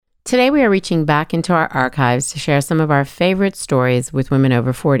Today we are reaching back into our archives to share some of our favorite stories with women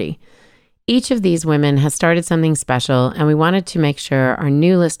over 40. Each of these women has started something special, and we wanted to make sure our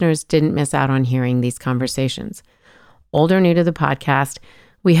new listeners didn't miss out on hearing these conversations. Old or new to the podcast,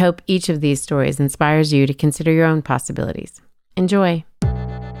 we hope each of these stories inspires you to consider your own possibilities. Enjoy.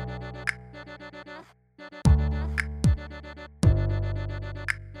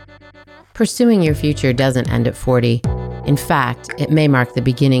 Pursuing your future doesn't end at 40. In fact, it may mark the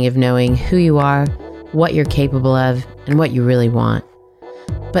beginning of knowing who you are, what you're capable of, and what you really want.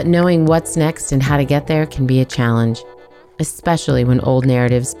 But knowing what's next and how to get there can be a challenge, especially when old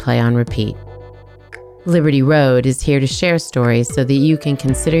narratives play on repeat. Liberty Road is here to share stories so that you can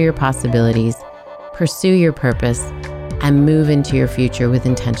consider your possibilities, pursue your purpose, and move into your future with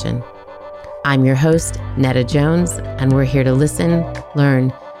intention. I'm your host, Netta Jones, and we're here to listen,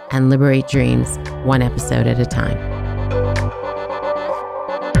 learn, and liberate dreams, one episode at a time.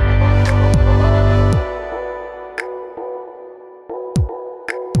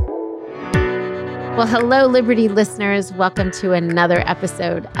 Well, hello, Liberty listeners. Welcome to another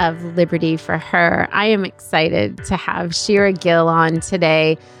episode of Liberty for Her. I am excited to have Shira Gill on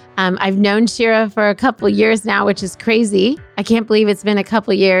today. I've known Shira for a couple years now, which is crazy. I can't believe it's been a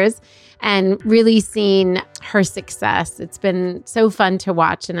couple years, and really seen her success. It's been so fun to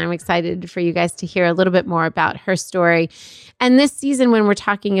watch, and I'm excited for you guys to hear a little bit more about her story. And this season, when we're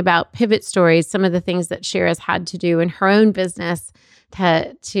talking about pivot stories, some of the things that Shira's had to do in her own business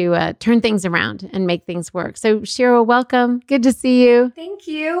to turn things around and make things work. So Shira, welcome. Good to see you. Thank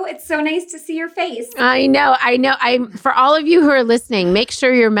you. It's so nice to see your face. I know. For all of you who are listening, make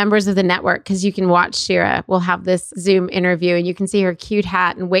sure you're members of the network because you can watch Shira. We'll have this Zoom interview and you can see her cute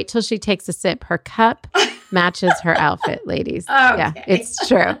hat, and wait till she takes a sip. Her cup matches her outfit, ladies. Okay. Yeah, it's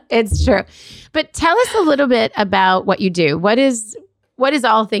true. It's true. But tell us a little bit about what you do. What is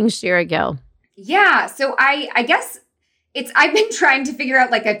all things Shira Gill? Yeah. So I guess I've been trying to figure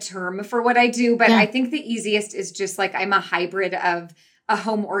out like a term for what I do, but I think the easiest is just like I'm a hybrid of a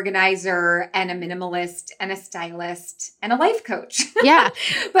home organizer and a minimalist and a stylist and a life coach. Yeah.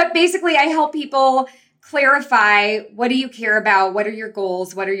 But basically I help people clarify, what do you care about? What are your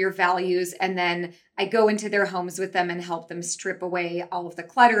goals? What are your values? And then I go into their homes with them and help them strip away all of the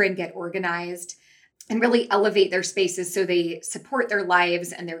clutter and get organized and really elevate their spaces so they support their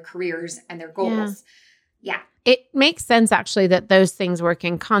lives and their careers and their goals. Yeah. It makes sense, actually, that those things work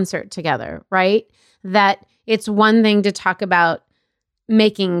in concert together, right? That it's one thing to talk about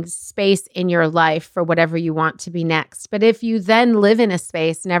making space in your life for whatever you want to be next. But if you then live in a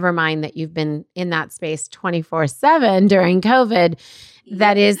space, never mind that you've been in that space 24/7 during COVID,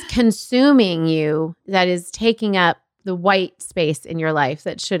 that is consuming you, that is taking up the white space in your life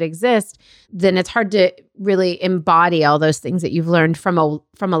that should exist, then it's hard to really embody all those things that you've learned from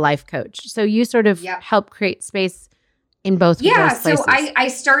a life coach. So you sort of help create space in both of those places. So I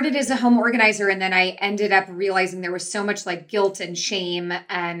started as a home organizer, and then I ended up realizing there was so much like guilt and shame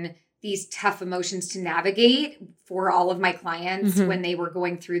and these tough emotions to navigate for all of my clients when they were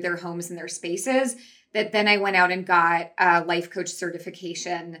going through their homes and their spaces, that then I went out and got a life coach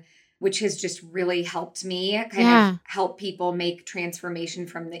certification, which has just really helped me kind of help people make transformation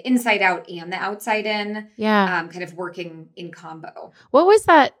from the inside out and the outside in, kind of working in combo. What was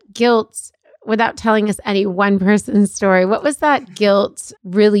that guilt, without telling us any one person's story, what was that guilt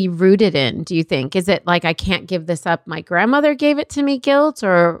really rooted in, do you think? Is it like, I can't give this up, my grandmother gave it to me guilt,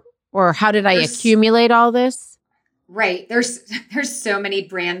 or how did I accumulate all this? Right. There's so many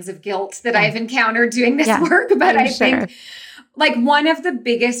brands of guilt that I've encountered doing this work, but I think like one of the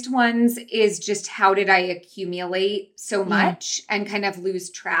biggest ones is just, how did I accumulate so much and kind of lose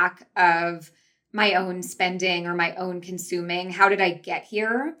track of my own spending or my own consuming? How did I get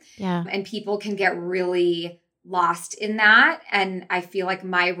here? Yeah. And people can get really lost in that. And I feel like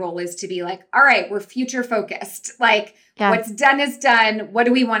my role is to be like, all right, we're future focused. Like what's done is done. What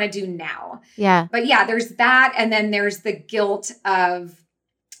do we want to do now? Yeah. But there's that. And then there's the guilt of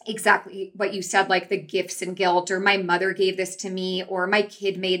exactly what you said, like the gifts and guilt, or my mother gave this to me, or my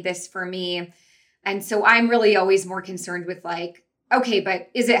kid made this for me. And so I'm really always more concerned with like, okay, but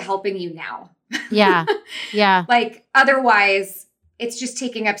is it helping you now? Yeah. Yeah. Like otherwise it's just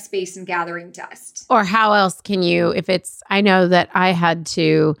taking up space and gathering dust. Or how else can you, I know that I had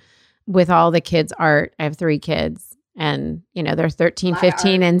to, with all the kids' art, I have 3 kids, and they're 13,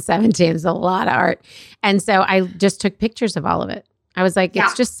 15, and 17. It's a lot of art. And so I just took pictures of all of it. I was like,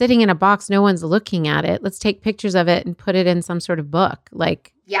 it's just sitting in a box. No one's looking at it. Let's take pictures of it and put it in some sort of book.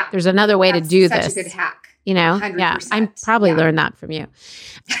 Like, there's another way to do this. Such a good hack. You know, 100%. yeah, I probably learned that from you.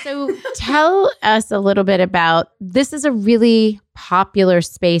 So tell us a little bit about, this is a really popular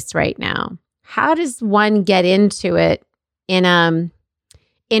space right now. How does one get into it in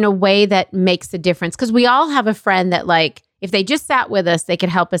a way that makes a difference? Because we all have a friend that, like, if they just sat with us, they could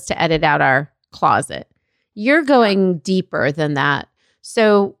help us to edit out our closet. You're going deeper than that.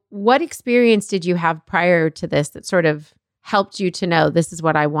 So what experience did you have prior to this that sort of helped you to know this is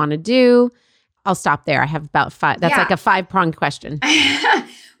what I want to do? I'll stop there. I have about 5. That's like a 5-pronged question.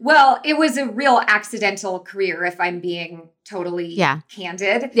 Well, it was a real accidental career, if I'm being totally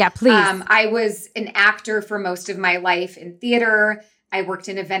candid. Yeah, please. I was an actor for most of my life in theater. I worked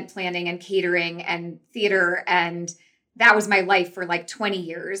in event planning and catering and theater, and that was my life for like 20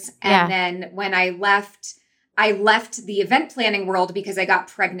 years. And then when I left the event planning world because I got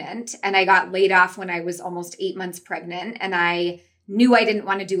pregnant, and I got laid off when I was almost 8 months pregnant. And I knew I didn't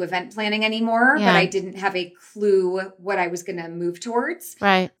want to do event planning anymore, but I didn't have a clue what I was going to move towards.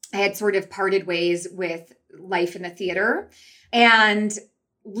 Right. I had sort of parted ways with life in the theater. And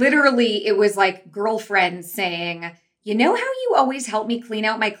literally it was like girlfriends saying, you know how you always help me clean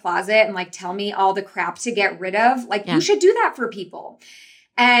out my closet and like tell me all the crap to get rid of? Like you should do that for people.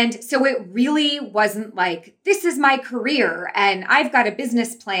 And so it really wasn't like, this is my career and I've got a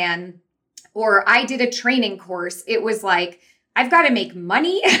business plan, or I did a training course. It was like, I've got to make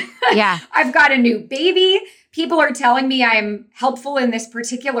money. Yeah. I've got a new baby. People are telling me I'm helpful in this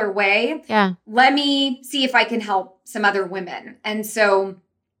particular way. Yeah. Let me see if I can help some other women. And so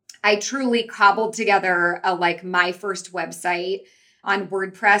I truly cobbled together my first website on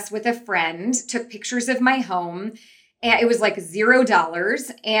WordPress with a friend, took pictures of my home, and it was like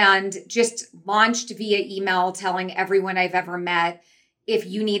 $0, and just launched via email telling everyone I've ever met, if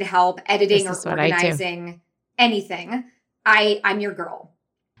you need help editing or organizing anything, I'm your girl.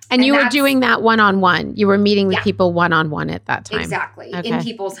 And you were doing that one-on-one. You were meeting with people one-on-one at that time. Exactly. Okay. In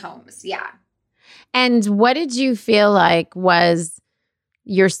people's homes. Yeah. And what did you feel like was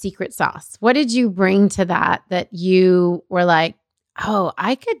your secret sauce? What did you bring to that you were like, oh,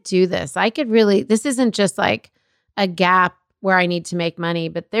 I could do this. I could really, this isn't just like a gap where I need to make money,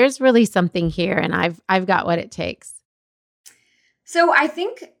 but there's really something here and I've got what it takes. So I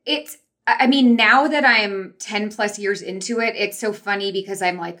think now that I'm 10 plus years into it, it's so funny because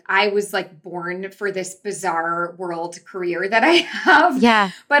I'm like, I was like born for this bizarre world career that I have.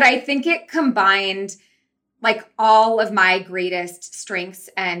 Yeah. But I think it combined like all of my greatest strengths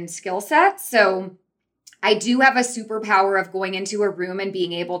and skill sets. So I do have a superpower of going into a room and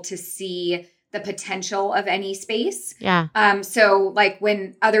being able to see the potential of any space. Yeah. So like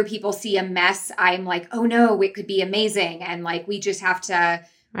when other people see a mess, I'm like, oh no, it could be amazing. And like, we just have to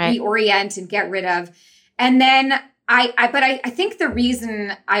reorient and get rid of. And then I think the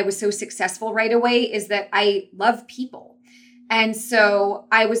reason I was so successful right away is that I love people. And so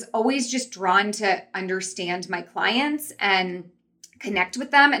I was always just drawn to understand my clients and connect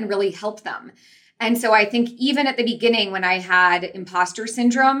with them and really help them. And so I think even at the beginning when I had imposter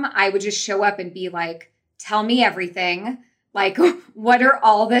syndrome, I would just show up and be like, tell me everything. Like, what are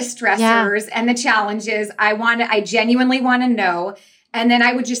all the stressors and the challenges? I genuinely want to know. And then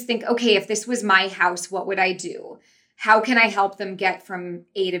I would just think, okay, if this was my house, what would I do? How can I help them get from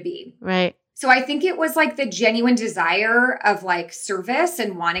A to B? Right. So I think it was like the genuine desire of like service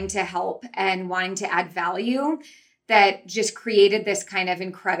and wanting to help and wanting to add value that just created this kind of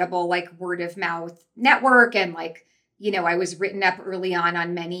incredible like word of mouth network. And like, I was written up early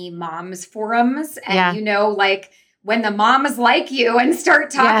on many moms forums. And, like when the moms like you and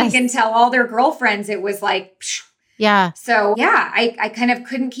start talking and tell all their girlfriends, it was like, psh. Yeah. So I kind of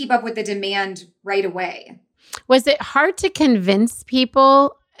couldn't keep up with the demand right away. Was it hard to convince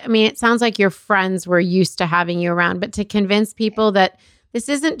people? I mean, it sounds like your friends were used to having you around, but to convince people that this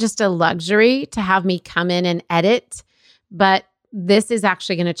isn't just a luxury to have me come in and edit, but this is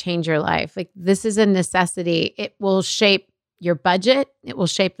actually going to change your life. Like this is a necessity. It will shape your budget. It will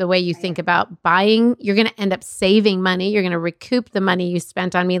shape the way you think about buying. You're going to end up saving money. You're going to recoup the money you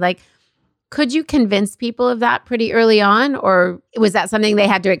spent on me. Like, could you convince people of that pretty early on, or was that something they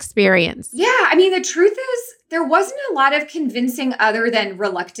had to experience? Yeah. I mean, the truth is there wasn't a lot of convincing other than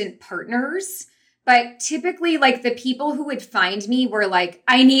reluctant partners. But typically, like the people who would find me were like,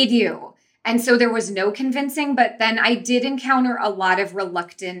 I need you. And so there was no convincing. But then I did encounter a lot of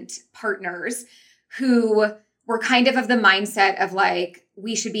reluctant partners who were kind of the mindset of like,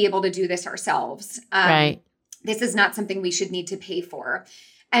 we should be able to do this ourselves. Right. This is not something we should need to pay for.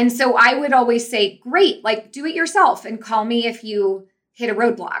 And so I would always say, great, like do it yourself and call me if you hit a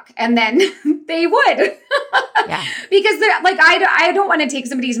roadblock. And then they would. Yeah. Because they're like, I don't want to take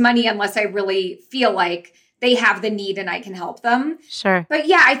somebody's money unless I really feel like they have the need and I can help them. Sure. But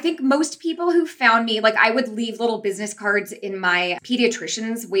yeah, I think most people who found me, like I would leave little business cards in my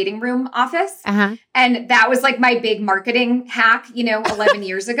pediatrician's waiting room office. Uh-huh. And that was like my big marketing hack, 11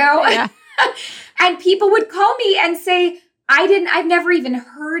 years ago. Yeah. And people would call me and say, I've never even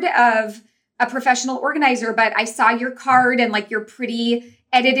heard of a professional organizer, but I saw your card and like your pretty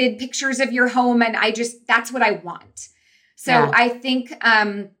edited pictures of your home. And that's what I want. So Yeah. I think,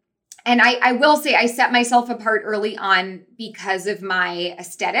 and I will say I set myself apart early on because of my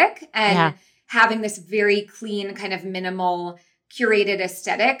aesthetic and having this very clean, kind of minimal, curated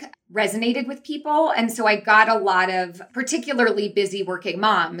aesthetic resonated with people. And so I got a lot of particularly busy working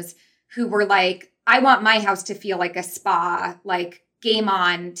moms who were like, I want my house to feel like a spa, like game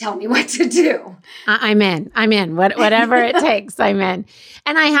on, tell me what to do. I'm in. Whatever it takes, I'm in.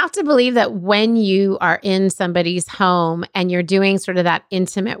 And I have to believe that when you are in somebody's home and you're doing sort of that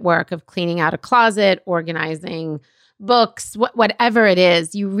intimate work of cleaning out a closet, organizing books, whatever it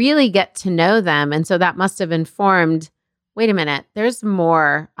is, you really get to know them. And so that must have informed, wait a minute, there's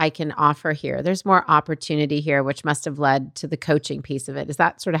more I can offer here. There's more opportunity here, which must have led to the coaching piece of it. Is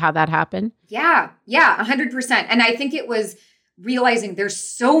that sort of how that happened? Yeah, 100%. And I think it was realizing there's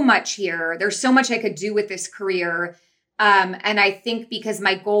so much here. There's so much I could do with this career. And I think because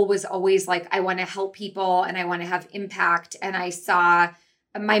my goal was always like, I want to help people and I want to have impact. And I saw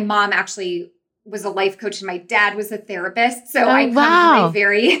my mom actually was a life coach and my dad was a therapist. So I come from a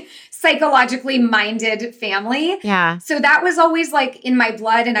very psychologically minded family. Yeah. So that was always like in my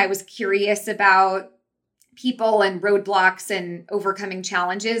blood. And I was curious about people and roadblocks and overcoming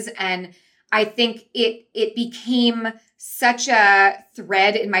challenges. And I think it became such a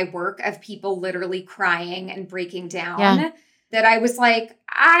thread in my work of people literally crying and breaking down that I was like,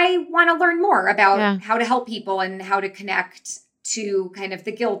 I want to learn more about how to help people and how to connect to kind of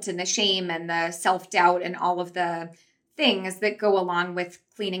the guilt and the shame and the self-doubt and all of the things that go along with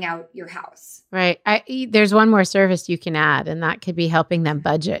cleaning out your house. Right. There's one more service you can add, and that could be helping them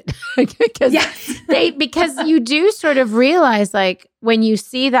budget. because you do sort of realize, like, when you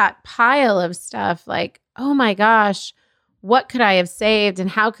see that pile of stuff, like, oh my gosh, what could I have saved? And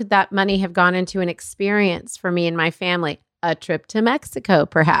how could that money have gone into an experience for me and my family? A trip to Mexico,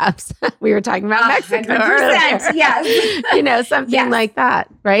 perhaps. We were talking about Mexico 100%, earlier. Yes. Something like that,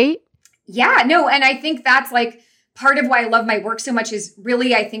 right? Yeah, no. And I think that's like part of why I love my work so much is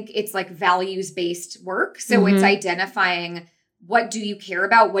really, I think it's like values-based work. So it's identifying, what do you care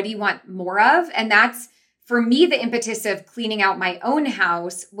about? What do you want more of? And that's, for me, the impetus of cleaning out my own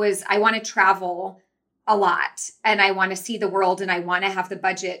house was I want to travel a lot and I want to see the world and I want to have the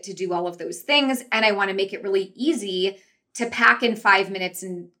budget to do all of those things. And I want to make it really easy to pack in 5 minutes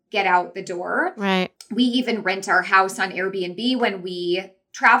and get out the door. Right. We even rent our house on Airbnb when we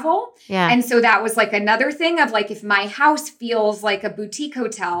travel. Yeah. And so that was like another thing of like, if my house feels like a boutique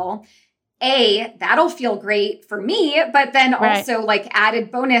hotel, that'll feel great for me, but then also like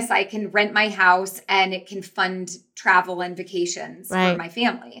added bonus, I can rent my house and it can fund travel and vacations for my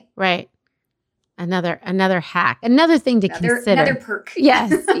family. Right. Another hack, another thing to consider. Another perk.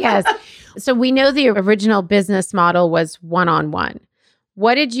 Yes. So we know the original business model was one-on-one.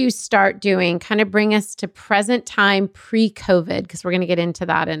 What did you start doing? Kind of bring us to present time pre-COVID, because we're going to get into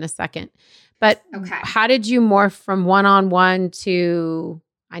that in a second. But how did you morph from one-on-one to,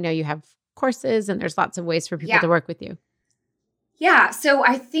 I know you have courses and there's lots of ways for people to work with you. Yeah. So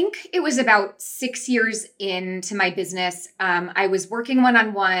I think it was about 6 years into my business. I was working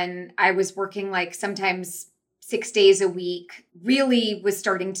one-on-one. I was working like sometimes 6 days a week, really was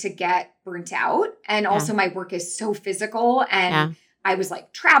starting to get burnt out. And also my work is so physical. And I was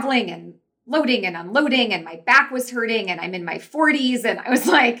like traveling and loading and unloading and my back was hurting and I'm in my 40s. And I was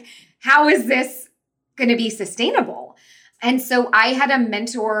like, how is this going to be sustainable? And so I had a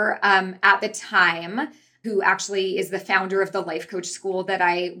mentor at the time who actually is the founder of the life coach school that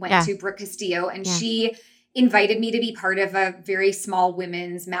I went to, Brooke Castillo. And she invited me to be part of a very small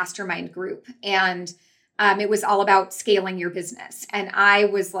women's mastermind group. And it was all about scaling your business. And I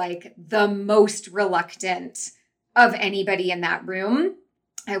was like the most reluctant of anybody in that room.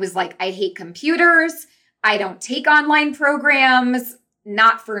 I was like, I hate computers. I don't take online programs.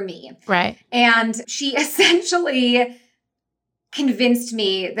 Not for me. Right. And she essentially convinced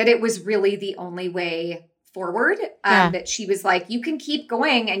me that it was really the only way forward. That she was like, you can keep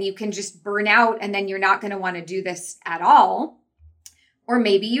going and you can just burn out and then you're not going to want to do this at all. Or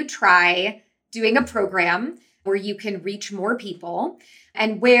maybe you try doing a program where you can reach more people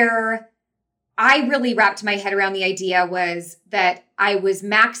and where I really wrapped my head around the idea was that I was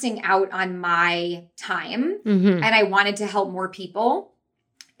maxing out on my time and I wanted to help more people.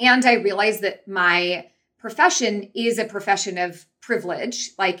 And I realized that my profession is a profession of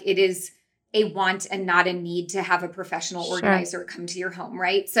privilege. Like it is a want and not a need to have a professional organizer come to your home,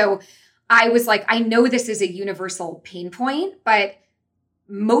 right? So I was like, I know this is a universal pain point, but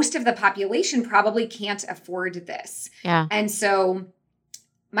most of the population probably can't afford this. Yeah. And so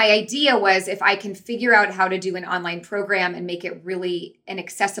my idea was if I can figure out how to do an online program and make it really an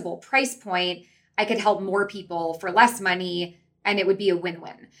accessible price point, I could help more people for less money and it would be a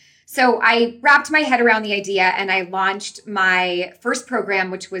win-win. So I wrapped my head around the idea and I launched my first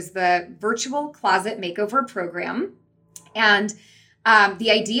program, which was the Virtual Closet Makeover Program. And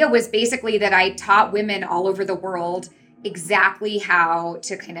the idea was basically that I taught women all over the world exactly how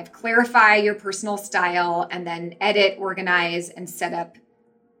to kind of clarify your personal style and then edit, organize, and set up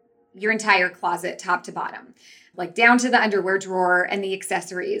your entire closet top to bottom, like down to the underwear drawer and the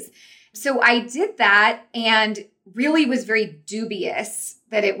accessories. So I did that and really was very dubious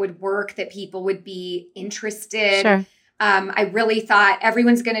that it would work, that people would be interested. Sure. I really thought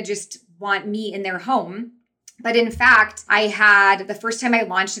everyone's going to just want me in their home. But in fact, the first time I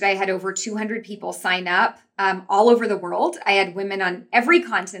launched it, I had over 200 people sign up all over the world. I had women on every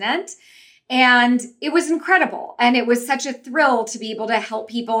continent. And it was incredible. And it was such a thrill to be able to help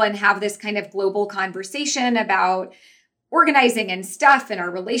people and have this kind of global conversation about organizing and stuff and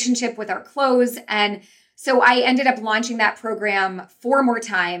our relationship with our clothes. And so I ended up launching that program 4 more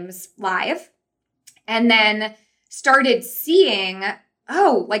times live and then started seeing,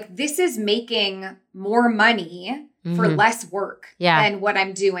 like this is making more money for less work than what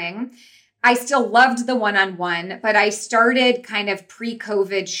I'm doing. I still loved the one-on-one, but I started kind of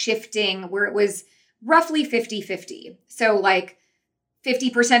pre-COVID shifting where it was roughly 50-50. So like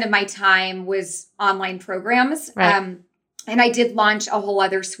 50% of my time was online programs. Right. And I did launch a whole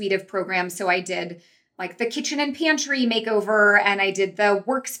other suite of programs. So I did like the kitchen and pantry makeover, and I did the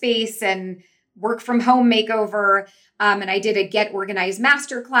workspace and work from home makeover. And I did a Get Organized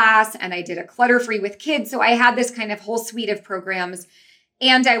masterclass, and I did a Clutter-Free with Kids. So I had this kind of whole suite of programs.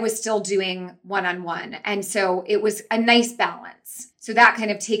 And I was still doing one-on-one. And so it was a nice balance. So that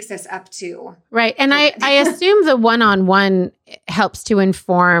kind of takes us up to. Right. And I assume the one-on-one helps to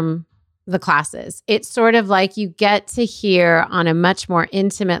inform the classes. It's sort of like you get to hear on a much more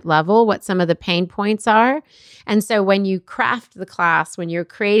intimate level what some of the pain points are. And so when you craft the class, when you're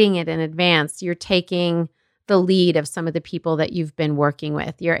creating it in advance, you're taking the lead of some of the people that you've been working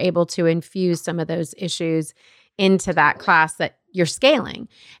with. You're able to infuse some of those issues into that class that you're scaling.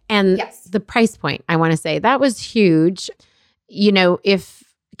 And the price point, I want to say, that was huge. You know,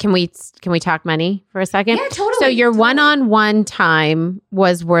 can we talk money for a second? Yeah, totally. So your one-on-one time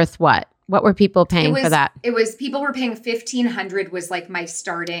was worth what? What were people paying for that? People were paying $1,500 was like my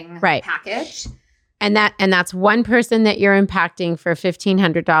starting package. And that's one person that you're impacting for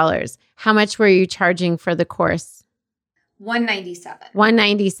 $1,500. How much were you charging for the course?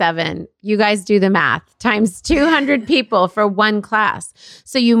 $197. You guys do the math. Times 200 people for one class.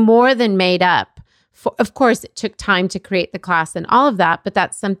 So you more than made up. Of course, it took time to create the class and all of that, but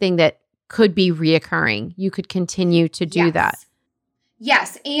that's something that could be reoccurring. You could continue to do that.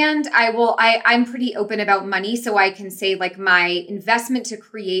 Yes. And I'm pretty open about money. So I can say like my investment to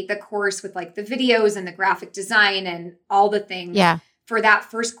create the course with like the videos and the graphic design and all the things for that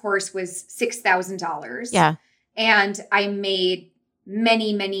first course was $6,000. Yeah. And I made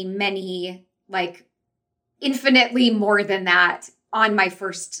many, many, many, like infinitely more than that on my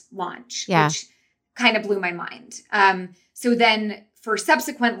first launch, which kind of blew my mind. So then for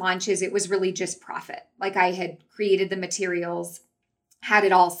subsequent launches, it was really just profit. Like I had created the materials, had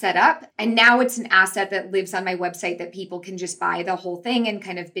it all set up. And now it's an asset that lives on my website that people can just buy the whole thing and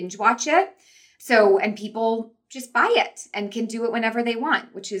kind of binge watch it. So, and people just buy it and can do it whenever they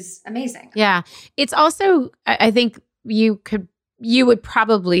want, which is amazing. Yeah. It's also, I think you would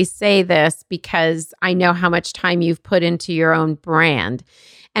probably say this because I know how much time you've put into your own brand.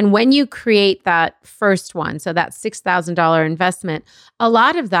 And when you create that first one, so that $6,000 investment, a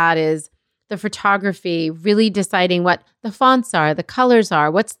lot of that is the photography, really deciding what the fonts are, the colors are,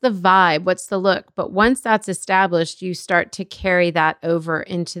 what's the vibe, what's the look. But once that's established, you start to carry that over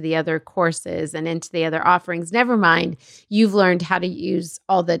into the other courses and into the other offerings. Never mind, you've learned how to use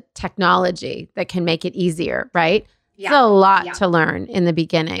all the technology that can make it easier, right? It's a lot to learn in the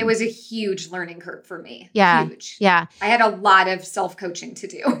beginning. It was a huge learning curve for me. Yeah. Huge. Yeah. I had a lot of self-coaching to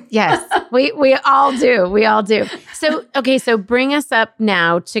do. Yes. We all do. We all do. So, okay. So bring us up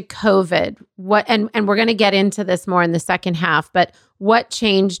now to COVID. And we're going to get into this more in the second half, but what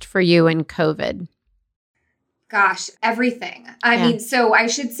changed for you in COVID? Gosh, everything. I mean, so I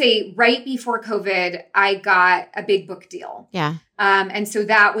should say right before COVID, I got a big book deal. Yeah. And so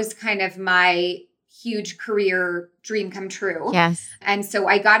that was kind of my huge career dream come true. Yes. And so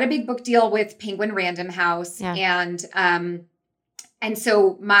I got a big book deal with Penguin Random House. Yeah. And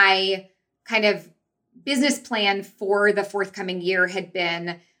so my kind of business plan for the forthcoming year had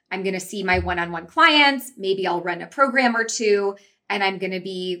been, I'm going to see my one-on-one clients. Maybe I'll run a program or two, and I'm going to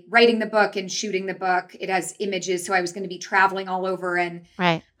be writing the book and shooting the book. It has images. So I was going to be traveling all over. And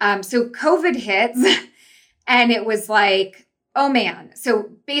right. So COVID hits and it was like, oh man. So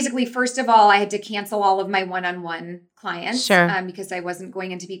basically, first of all, I had to cancel all of my one-on-one clients because I wasn't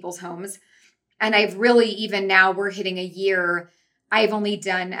going into people's homes. And I've really, even now we're hitting a year, I've only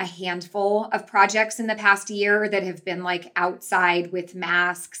done a handful of projects in the past year that have been like outside with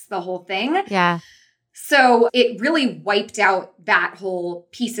masks, the whole thing. Yeah. So it really wiped out that whole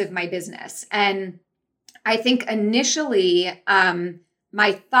piece of my business. And I think initially,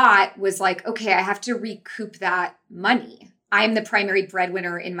 my thought was like, okay, I have to recoup that money. I'm the primary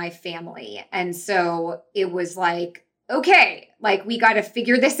breadwinner in my family. And so it was like, okay, like we got to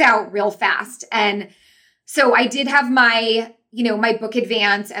figure this out real fast. And so I did have my book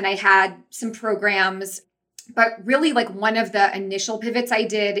advance and I had some programs, but really like one of the initial pivots I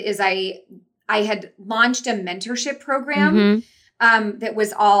did is I had launched a mentorship program that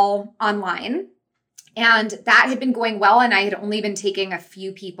was all online. And that had been going well. And I had only been taking a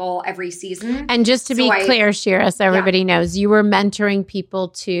few people every season. And just to be clear, Shira, so everybody knows, you were mentoring people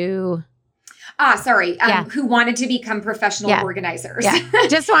to... who wanted to become professional organizers. Yeah.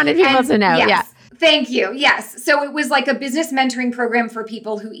 Just wanted people to know. Yes, yeah. Thank you. Yes. So it was like a business mentoring program for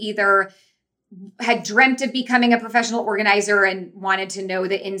people who either had dreamt of becoming a professional organizer and wanted to know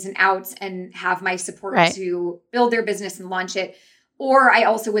the ins and outs and have my support to build their business and launch it. Or I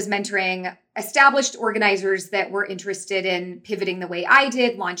also was mentoring established organizers that were interested in pivoting the way I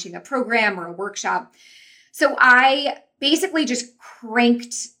did, launching a program or a workshop. So I basically just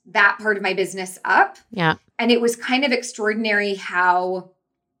cranked that part of my business up. Yeah. And it was kind of extraordinary how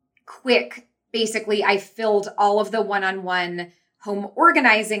quick, basically, I filled all of the one-on-one home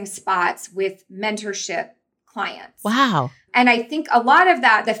organizing spots with mentorship clients. Wow. And I think a lot of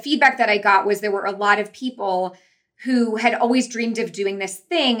that, the feedback that I got was there were a lot of people who had always dreamed of doing this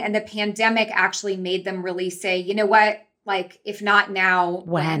thing. And the pandemic actually made them really say, you know what, like, if not now,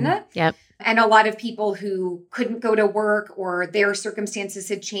 when? Yep. And a lot of people who couldn't go to work or their circumstances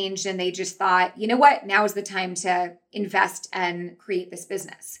had changed and they just thought, you know what, now is the time to invest and create this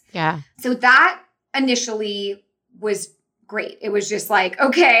business. Yeah. So that initially was great. It was just like,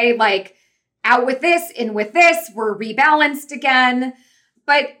 okay, like out with this, in with this, we're rebalanced again.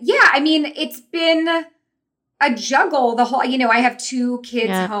 But yeah, I mean, it's been a juggle the whole, I have 2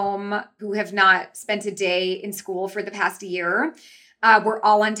 kids home who have not spent a day in school for the past year. We're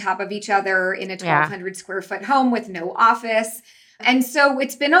all on top of each other in a 1,200 square foot home with no office. And so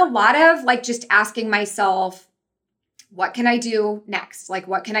it's been a lot of like just asking myself, what can I do next? Like,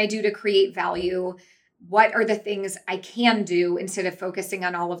 what can I do to create value? What are the things I can do instead of focusing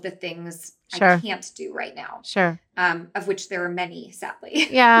on all of the things I can't do right now? Sure. Of which there are many, sadly.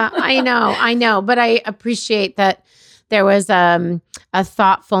 Yeah, I know. But I appreciate that there was a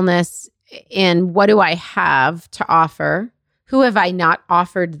thoughtfulness in what do I have to offer? Who have I not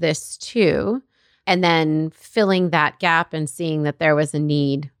offered this to? And then filling that gap and seeing that there was a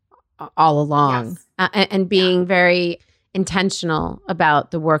need all along and being very intentional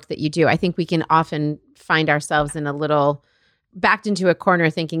about the work that you do. I think we can often find ourselves in a little backed into a corner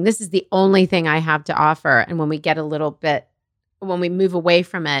thinking this is the only thing I have to offer. And when we get a little bit, when we move away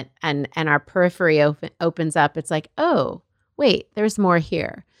from it and our periphery opens up, it's like, oh, wait, there's more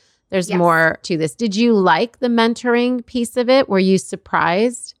here. There's more to this. Did you like the mentoring piece of it? Were you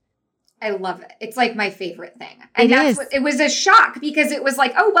surprised? I love it. It's like my favorite thing. And it was a shock because it was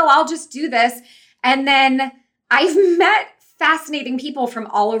like, oh, well, I'll just do this. And then I've met fascinating people from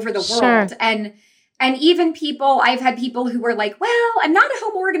all over the world. And even I've had people who were like, well, I'm not a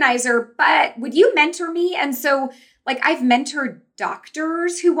home organizer, but would you mentor me? And so like I've mentored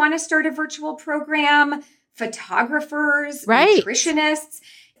doctors who want to start a virtual program, photographers, nutritionists.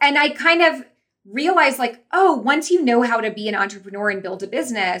 And I kind of realized like, oh, once you know how to be an entrepreneur and build a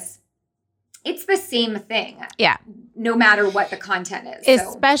business, it's the same thing. Yeah. No matter what the content is.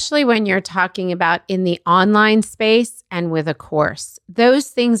 Especially when you're talking about in the online space and with a course. Those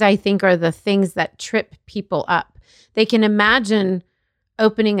things I think are the things that trip people up. They can imagine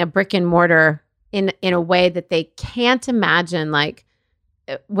opening a brick and mortar in a way that they can't imagine, like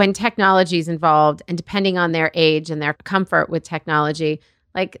when technology is involved and depending on their age and their comfort with technology,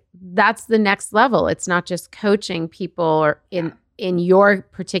 like that's the next level. It's not just coaching people or in your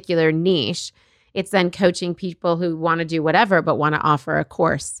particular niche. It's then coaching people who want to do whatever, but want to offer a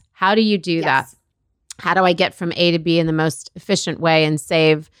course. How do you do that? How do I get from A to B in the most efficient way and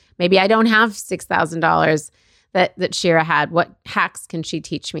save? Maybe I don't have $6,000 that Shira had. What hacks can she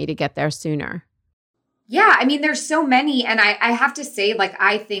teach me to get there sooner? Yeah, I mean, there's so many. And I have to say, like,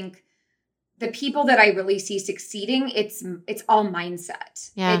 I think the people that I really see succeeding, it's all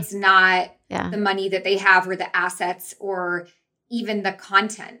mindset. Yeah. It's not the money that they have or the assets or even the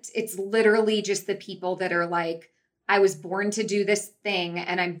content. It's literally just the people that are like, I was born to do this thing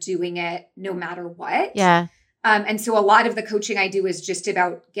and I'm doing it no matter what. Yeah. And so a lot of the coaching I do is just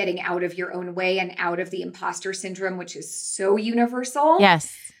about getting out of your own way and out of the imposter syndrome, which is so universal.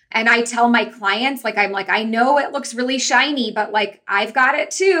 Yes. And I tell my clients, like, I'm like, I know it looks really shiny, but like, I've got it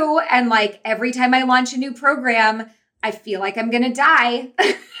too. And like, every time I launch a new program, I feel like I'm going to die.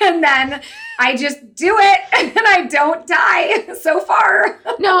 And then I just do it and I don't die so far.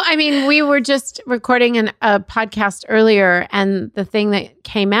 No, I mean, we were just recording a podcast earlier, and the thing that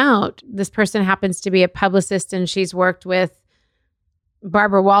came out, this person happens to be a publicist, and she's worked with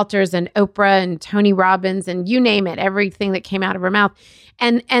Barbara Walters and Oprah and Tony Robbins and you name it, everything that came out of her mouth.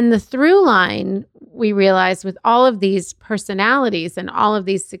 And the through line, we realized with all of these personalities and all of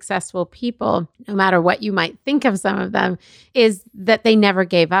these successful people, no matter what you might think of some of them, is that they never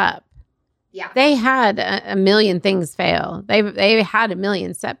gave up. Yeah. They had a million things fail. They had a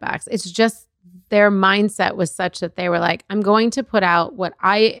million setbacks. It's just their mindset was such that they were like, I'm going to put out what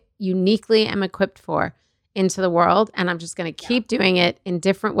I uniquely am equipped for into the world, and I'm just going to keep doing it in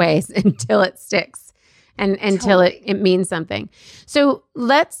different ways until it sticks and until it means something. So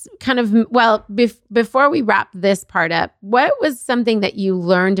let's kind of, before we wrap this part up, what was something that you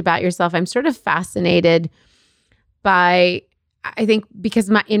learned about yourself? I'm sort of fascinated by, I think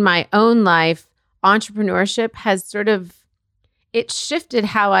because in my own life, entrepreneurship has sort of, it shifted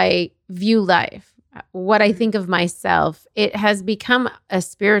how I view life, what I think of myself. It has become a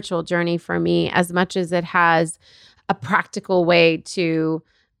spiritual journey for me as much as it has a practical way to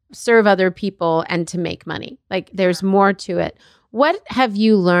serve other people and to make money. Like there's more to it. What have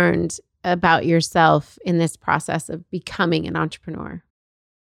you learned about yourself in this process of becoming an entrepreneur?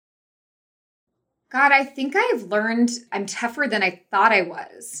 God, I think I've learned I'm tougher than I thought I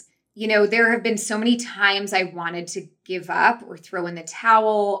was. You know, there have been so many times I wanted to give up or throw in the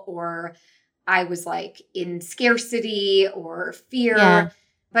towel, or I was like in scarcity or fear. Yeah.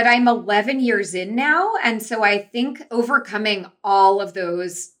 But I'm 11 years in now. And so I think overcoming all of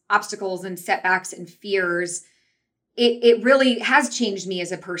those obstacles and setbacks and fears, it really has changed me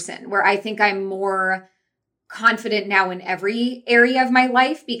as a person, where I think I'm more confident now in every area of my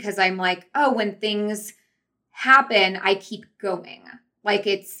life, because I'm like, oh, when things happen, I keep going. Like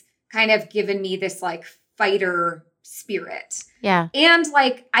it's kind of given me this like fighter spirit. Yeah. And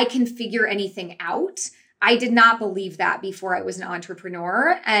like I can figure anything out. I did not believe that before I was an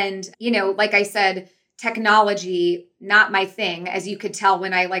entrepreneur. And, you know, like I said, technology, not my thing, as you could tell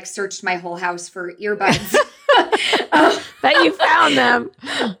when I like searched my whole house for earbuds. But you found them.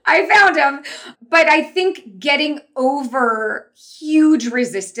 I found them. But I think getting over huge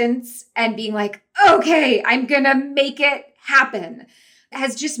resistance and being like, okay, I'm going to make it happen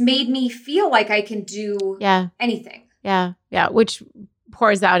has just made me feel like I can do anything. Yeah. Yeah. Which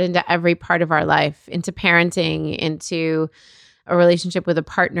pours out into every part of our life, into parenting, into a relationship with a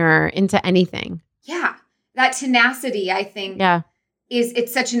partner, into anything. Yeah. That tenacity, I think,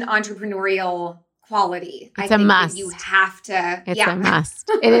 it's such an entrepreneurial quality. It's a must. You have to. It's a must.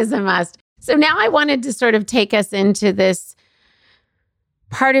 It is a must. So now I wanted to sort of take us into this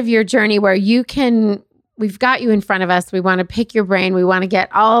part of your journey where we've got you in front of us. We want to pick your brain. We want to get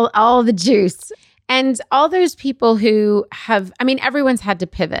all the juice. And all those people who everyone's had to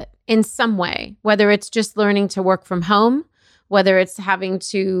pivot in some way, whether it's just learning to work from home, whether it's having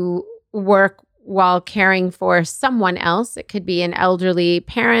to work while caring for someone else. It could be an elderly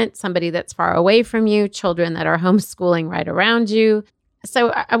parent, somebody that's far away from you, children that are homeschooling right around you. So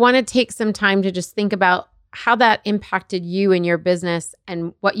I want to take some time to just think about how that impacted you and your business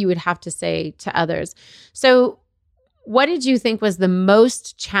and what you would have to say to others. So What did you think was the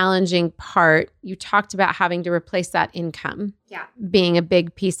most challenging part? You talked about having to replace that income, being a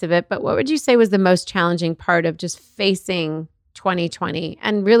big piece of it. But what would you say was the most challenging part of just facing 2020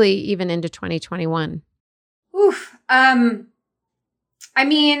 and really even into 2021? Oof. I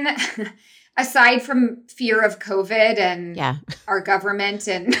mean, aside from fear of COVID and our government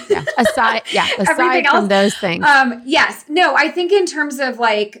and aside from those things. Yes. No, I think in terms of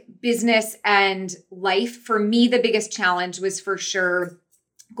like business and life, for me, the biggest challenge was for sure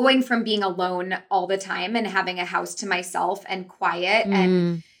going from being alone all the time and having a house to myself and quiet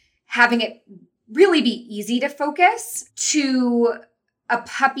and having it really be easy to focus to a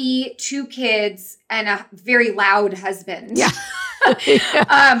puppy, 2 kids, and a very loud husband. Yeah.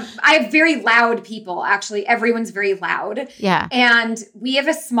 I have very loud people. Actually, everyone's very loud. Yeah. And we have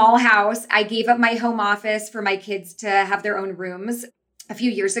a small house. I gave up my home office for my kids to have their own rooms a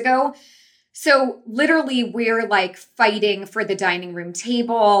few years ago. So literally we're like fighting for the dining room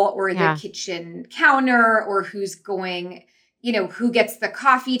table or the kitchen counter or who's going, who gets the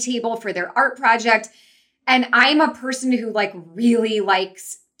coffee table for their art project. And I'm a person who like really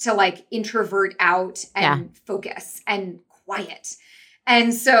likes to like introvert out and focus and quiet.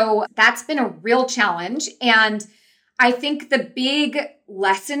 And so that's been a real challenge. And I think the big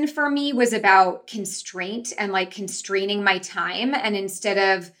lesson for me was about constraint and like constraining my time. And instead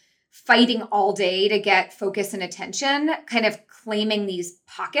of fighting all day to get focus and attention, kind of claiming these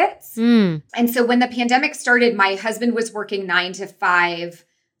pockets. And so when the pandemic started, my husband was working 9 to 5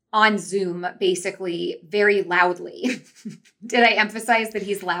 on Zoom, basically very loudly. Did I emphasize that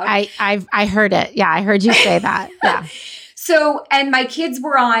he's loud? I heard it. Yeah, I heard you say that. Yeah. So, and my kids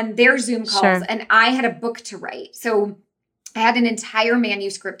were on their Zoom calls and I had a book to write. So I had an entire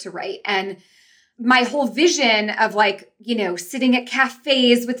manuscript to write. And my whole vision of like, sitting at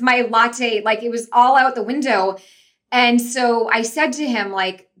cafes with my latte, like it was all out the window. And so I said to him,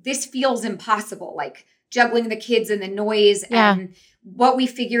 like, this feels impossible, like juggling the kids and the noise. Yeah. And what we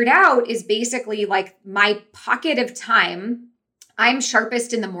figured out is basically like my pocket of time, I'm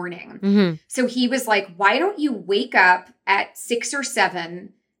sharpest in the morning. So he was like, why don't you wake up at 6 or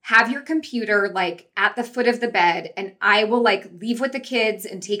 7, have your computer like at the foot of the bed, and I will like leave with the kids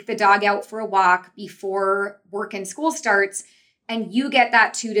and take the dog out for a walk before work and school starts. And you get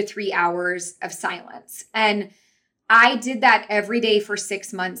that 2 to 3 hours of silence. And I did that every day for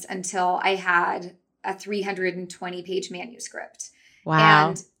 6 months until I had a 320-page manuscript. Wow.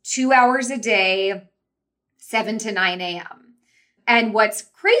 And 2 hours a day, 7 to 9 a.m. And what's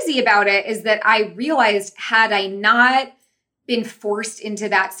crazy about it is that I realized had I not been forced into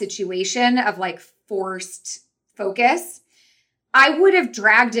that situation of like forced focus, I would have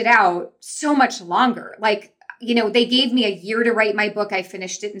dragged it out so much longer. Like, they gave me a year to write my book. I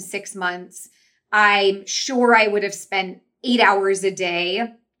finished it in 6 months. I'm sure I would have spent 8 hours a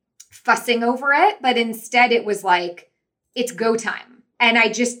day fussing over it. But instead it was like, it's go time. And I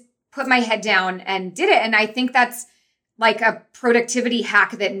just put my head down and did it. And I think that's like a productivity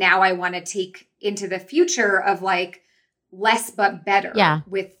hack that now I want to take into the future of like less but better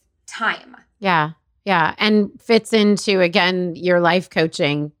with time. Yeah. Yeah. And fits into, again, your life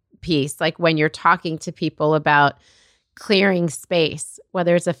coaching piece, like when you're talking to people about clearing space,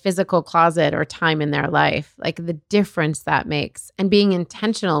 whether it's a physical closet or time in their life, like the difference that makes and being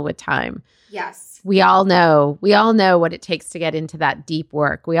intentional with time. Yes. We all know what it takes to get into that deep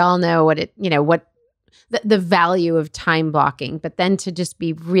work. We all know what the value of time blocking, but then to just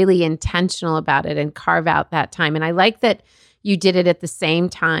be really intentional about it and carve out that time. And I like that you did it at the same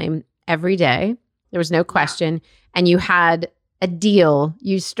time every day. There was no question. And you had a deal.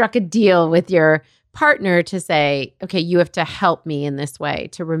 You struck a deal with your partner to say, okay, you have to help me in this way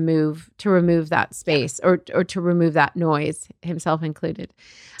to remove that space or to remove that noise, himself included,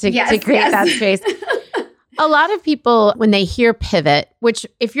 to create that space. A lot of people, when they hear pivot, which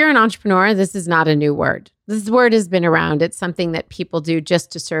if you're an entrepreneur, this is not a new word. This word has been around. It's something that people do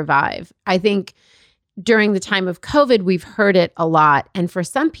just to survive. I think during the time of COVID, we've heard it a lot. And for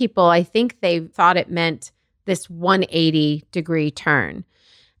some people, I think they thought it meant this 180-degree turn.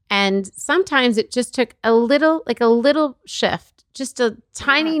 And sometimes it just took a little shift, just a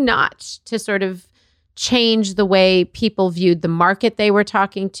tiny notch to sort of change the way people viewed the market they were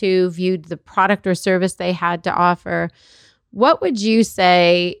talking to, viewed the product or service they had to offer. What would you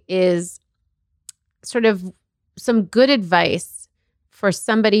say is sort of some good advice for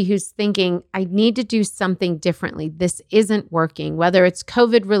somebody who's thinking, I need to do something differently. This isn't working, whether it's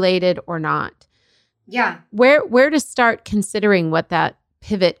COVID related or not. Yeah. Where to start considering what that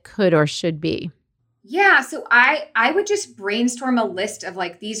pivot could or should be? Yeah. So I would just brainstorm a list of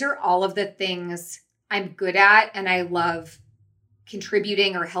like, these are all of the things I'm good at and I love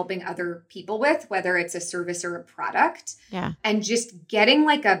contributing or helping other people with, whether it's a service or a product. Yeah. And just getting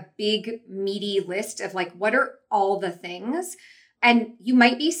like a big meaty list of like, what are all the things? And you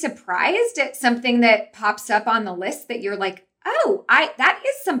might be surprised at something that pops up on the list that you're like, oh, that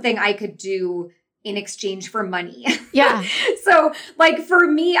is something I could do in exchange for money. Yeah. So like for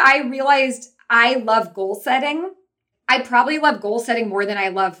me, I realized I love goal setting. I probably love goal setting more than I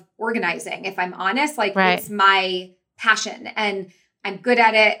love organizing. If I'm honest, like It's my passion and I'm good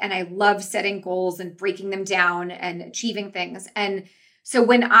at it. And I love setting goals and breaking them down and achieving things. And so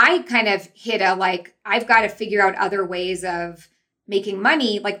when I kind of hit I've got to figure out other ways of making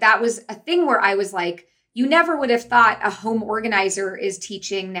money, like that was a thing where I was like, you never would have thought a home organizer is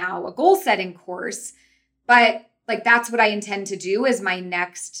teaching now a goal setting course, but like that's what I intend to do as my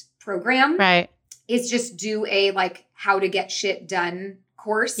next program. Right. Is just do a like how to get shit done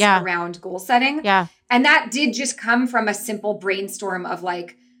course around goal setting. Yeah. And that did just come from a simple brainstorm of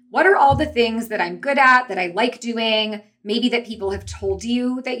like, what are all the things that I'm good at, that I like doing, maybe that people have told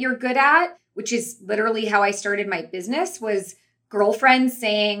you that you're good at, which is literally how I started my business, was girlfriends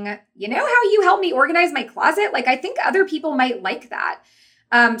saying, you know how you help me organize my closet? Like, I think other people might like that.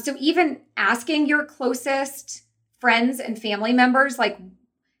 So even asking your closest friends and family members, like,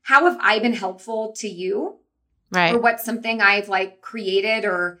 how have I been helpful to you? Right. Or what's something I've like created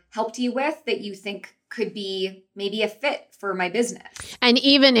or helped you with that you think could be maybe a fit for my business? And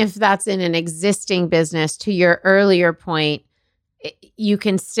even if that's in an existing business, to your earlier point, you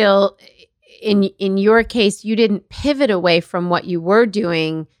can still, in your case, you didn't pivot away from what you were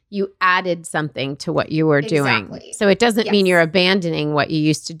doing. You added something to what you were doing. So it doesn't mean you're abandoning what you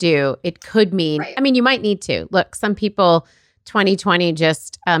used to do. It could mean, I mean, you might need to. Look, some people, 2020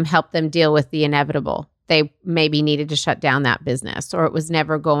 just helped them deal with the inevitable. They maybe needed to shut down that business, or it was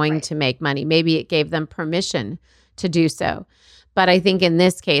never going to make money. Maybe it gave them permission to do so. But I think in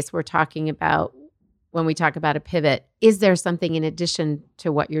this case, we're talking about, when we talk about a pivot, is there something in addition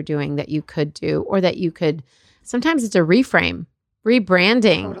to what you're doing that you could do, or that you could, sometimes it's a reframe,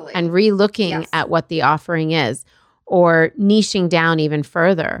 rebranding and re-looking at what the offering is, or niching down even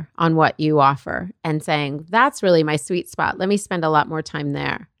further on what you offer and saying, that's really my sweet spot. Let me spend a lot more time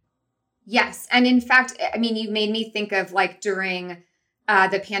there. Yes. And in fact, I mean, you made me think of like during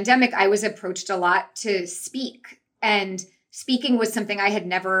the pandemic, I was approached a lot to speak, and speaking was something I had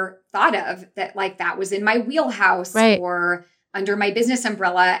never thought of, that like that was in my wheelhouse or under my business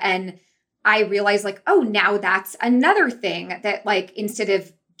umbrella. And I realized like, oh, now that's another thing that like, instead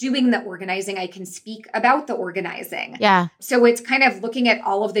of doing the organizing, I can speak about the organizing. Yeah. So it's kind of looking at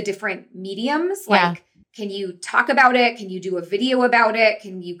all of the different mediums, like, can you talk about it? Can you do a video about it?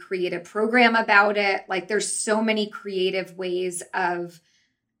 Can you create a program about it? Like there's so many creative ways of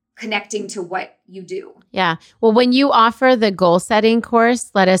connecting to what you do. Yeah. Well, when you offer the goal setting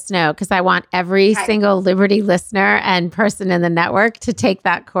course, let us know, because I want every single Liberty listener and person in the network to take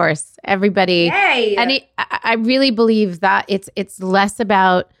that course. Everybody. Yay. And I really believe that it's less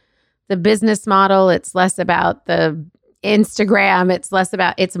about the business model. It's less about the Instagram.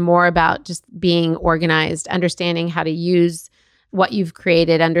 It's more about just being organized, understanding how to use what you've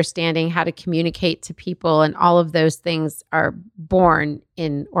created, understanding how to communicate to people, and all of those things are born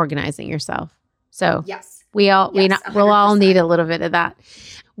in organizing yourself. So we'll all need a little bit of that.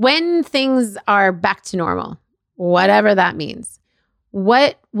 When things are back to normal, whatever that means,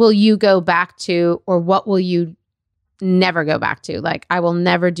 what will you go back to, or what will you never go back to? Like, I will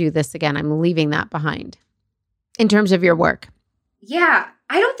never do this again. I'm leaving that behind. In terms of your work? Yeah,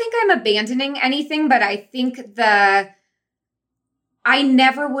 I don't think I'm abandoning anything, but I think I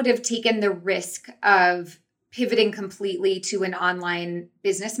never would have taken the risk of pivoting completely to an online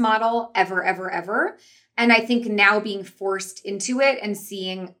business model ever, ever, ever. And I think now being forced into it and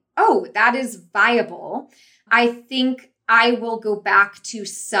seeing, oh, that is viable, I think I will go back to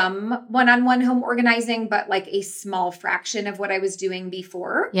some one-on-one home organizing, but like a small fraction of what I was doing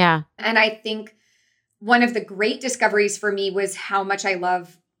before. Yeah. And I think one of the great discoveries for me was how much I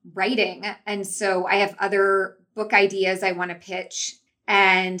love writing. And so I have other book ideas I want to pitch,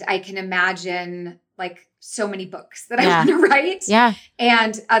 and I can imagine like so many books that I want to write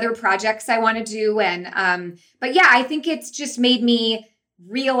and other projects I want to do. And, but yeah, I think it's just made me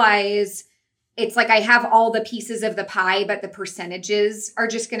realize it's like I have all the pieces of the pie, but the percentages are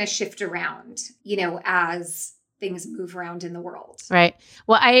just going to shift around, you know, as things move around in the world. Right.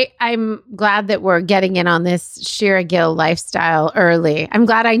 Well, I'm glad that we're getting in on this Shira Gill lifestyle early. I'm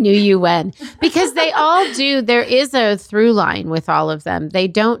glad I knew you when, because they all do. There is a through line with all of them. They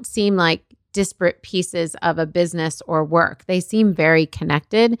don't seem like disparate pieces of a business or work. They seem very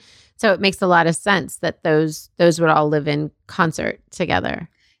connected. So it makes a lot of sense that those would all live in concert together.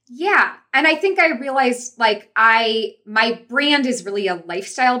 Yeah. And I think I realized my brand is really a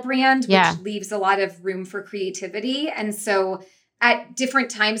lifestyle brand, which leaves a lot of room for creativity. And so at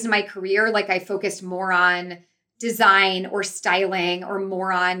different times in my career, I focused more on design or styling, or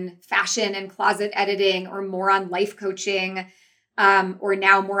more on fashion and closet editing, or more on life coaching, or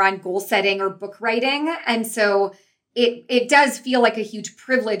now more on goal setting or book writing. And so it does feel like a huge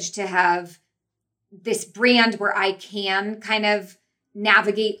privilege to have this brand where I can kind of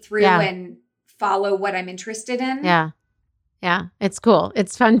navigate through and follow what I'm interested in. Yeah. Yeah. It's cool.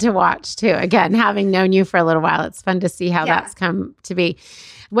 It's fun to watch too. Again, having known you for a little while, it's fun to see how that's come to be.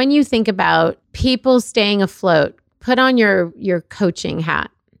 When you think about people staying afloat, put on your coaching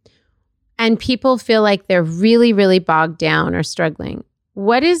hat, and people feel like they're really, really bogged down or struggling.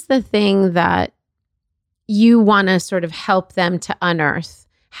 What is the thing that you want to sort of help them to unearth?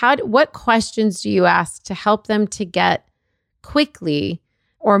 What questions do you ask to help them to get quickly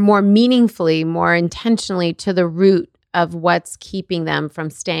or more meaningfully, more intentionally to the root of what's keeping them from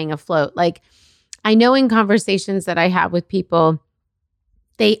staying afloat? I know in conversations that I have with people,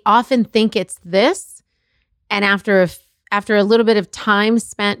 they often think it's this. And after a little bit of time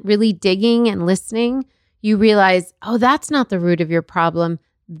spent really digging and listening, you realize, oh, that's not the root of your problem.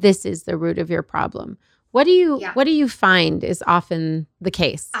 This is the root of your problem. What do you find is often the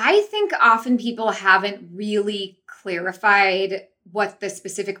case? I think often people haven't really clarified what the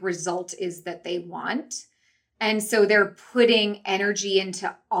specific result is that they want. And so they're putting energy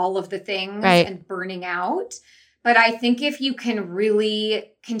into all of the things and burning out. But I think if you can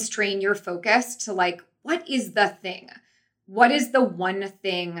really constrain your focus to what is the thing? What is the one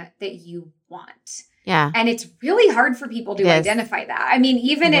thing that you want? Yeah. And it's really hard for people to identify that. I mean,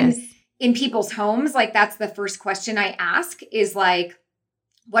 even in people's homes, that's the first question I ask is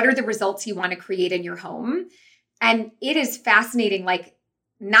what are the results you want to create in your home? And it is fascinating.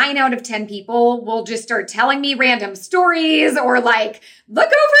 9 out of 10 people will just start telling me random stories or look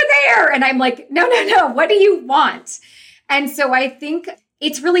over there. And I'm like, no. What do you want? And so I think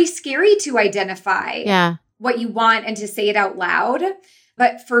it's really scary to identify what you want and to say it out loud.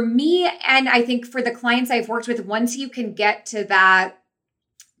 But for me, and I think for the clients I've worked with, once you can get to that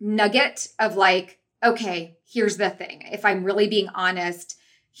nugget of okay, here's the thing. If I'm really being honest,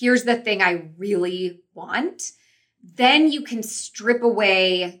 here's the thing I really want. Then you can strip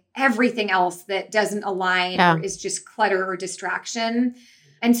away everything else that doesn't align or is just clutter or distraction.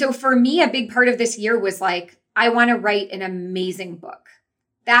 And so for me, a big part of this year was I want to write an amazing book.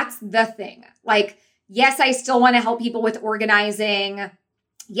 That's the thing. Yes, I still want to help people with organizing.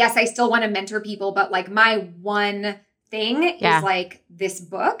 Yes, I still want to mentor people, but my one thing is this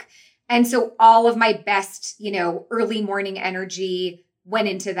book. And so all of my best, early morning energy went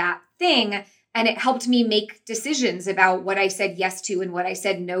into that thing. And it helped me make decisions about what I said yes to and what I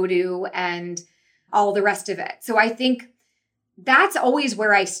said no to and all the rest of it. So I think that's always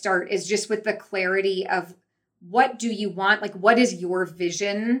where I start, is just with the clarity of what do you want? What is your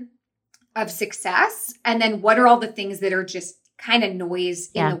vision of success? And then what are all the things that are just kind of noise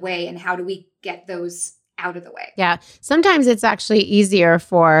in the way, and how do we get those out of the way? Yeah. Sometimes it's actually easier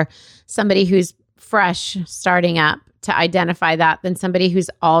for somebody who's fresh starting up to identify that than somebody who's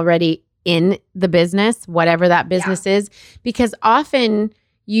already in the business, whatever that business is, because often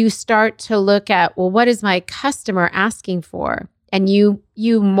you start to look at, well, what is my customer asking for? And you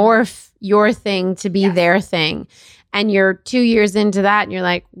morph your thing to be their thing. And you're 2 years into that and you're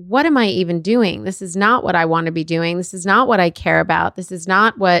like, what am I even doing? This is not what I want to be doing. This is not what I care about. This is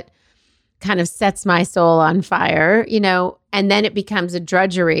not what kind of sets my soul on fire, and then it becomes a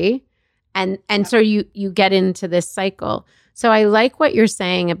drudgery. And so you get into this cycle. So I like what you're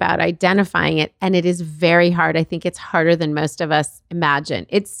saying about identifying it. And it is very hard. I think it's harder than most of us imagine.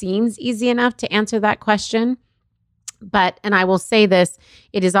 It seems easy enough to answer that question. And I will say this,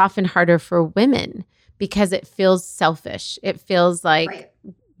 it is often harder for women because it feels selfish. It feels like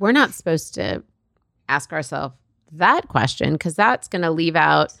we're not supposed to ask ourselves that question because that's going to leave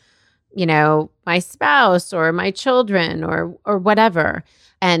out, my spouse or my children or whatever.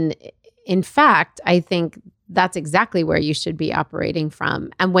 And in fact, I think that's exactly where you should be operating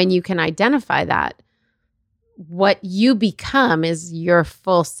from. And when you can identify that, what you become is your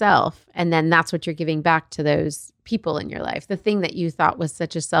full self. And then that's what you're giving back to those people in your life. The thing that you thought was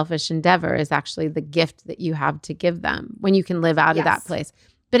such a selfish endeavor is actually the gift that you have to give them when you can live out of that place.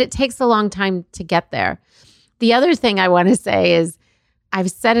 But it takes a long time to get there. The other thing I want to say is,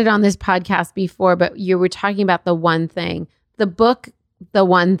 I've said it on this podcast before, but you were talking about the one thing. The book, The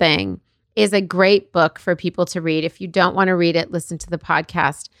One Thing, is a great book for people to read. If you don't want to read it, listen to the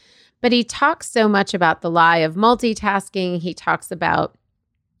podcast. But he talks so much about the lie of multitasking. He talks about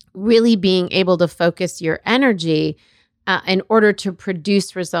really being able to focus your energy in order to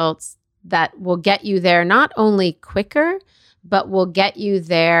produce results that will get you there not only quicker, but will get you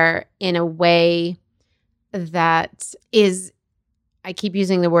there in a way that is, I keep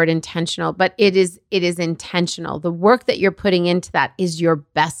using the word intentional, but it is intentional. The work that you're putting into that is your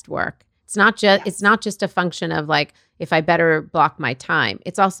best work. It's not just a function of like, if I better block my time.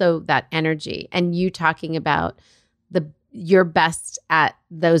 It's also that energy, and you talking about your best at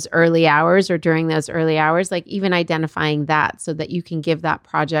those early hours or during those early hours, like even identifying that so that you can give that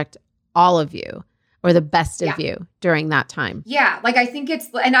project all of you or the best of you during that time. Yeah. Like I think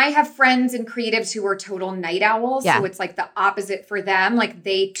and I have friends and creatives who are total night owls. Yeah. So it's like the opposite for them. Like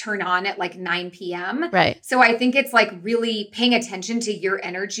they turn on at like 9 p.m. Right. So I think it's like really paying attention to your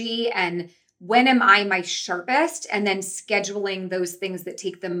energy and when am I my sharpest, and then scheduling those things that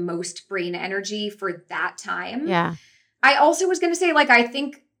take the most brain energy for that time. Yeah. I also was going to say, like, I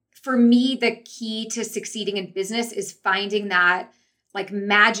think for me, the key to succeeding in business is finding that like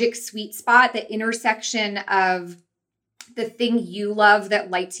magic sweet spot, the intersection of the thing you love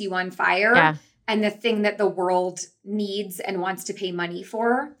that lights you on fire and the thing that the world needs and wants to pay money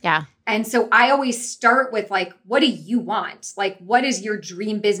for. Yeah. And so I always start with like, what do you want? Like, what is your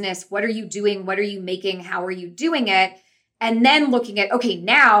dream business? What are you doing? What are you making? How are you doing it? And then looking at, okay,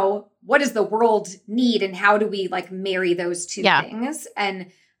 now what does the world need and how do we like marry those two things?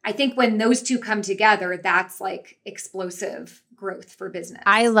 And I think when those two come together, that's like explosive growth for business.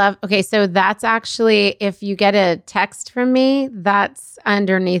 Okay, so that's actually, if you get a text from me, that's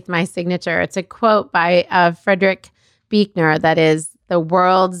underneath my signature. It's a quote by Frederick Buechner that is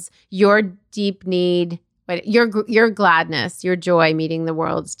your deep need, your gladness, your joy meeting the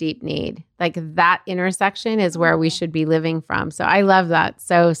world's deep need. Like that intersection is where we should be living from. So I love that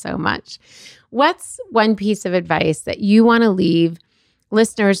so, so much. What's one piece of advice that you want to leave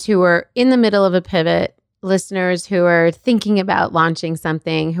listeners who are in the middle of a pivot, listeners who are thinking about launching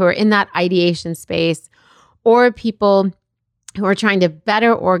something, who are in that ideation space, or people who are trying to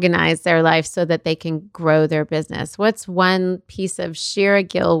better organize their life so that they can grow their business? What's one piece of Shira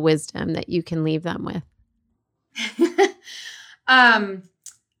Gill wisdom that you can leave them with?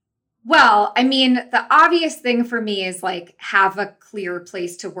 Well, I mean, the obvious thing for me is like have a clear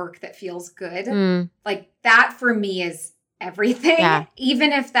place to work that feels good. Like that for me is everything. Yeah.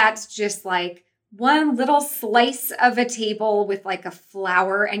 Even if that's just like one little slice of a table with like a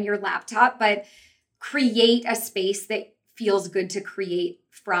flower and your laptop, but create a space that feels good to create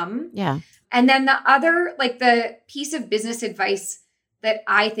from. Yeah. And then the other, like the piece of business advice that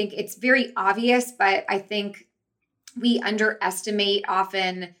I think it's very obvious, but I think we underestimate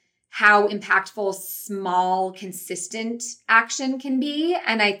often how impactful small, consistent action can be.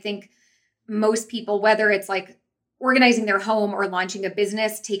 And I think most people, whether it's like organizing their home or launching a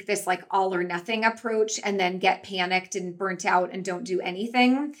business, take this like all or nothing approach and then get panicked and burnt out and don't do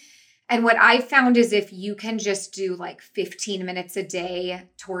anything. And what I found is if you can just do like 15 minutes a day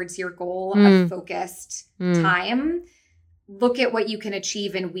towards your goal of focused time, look at what you can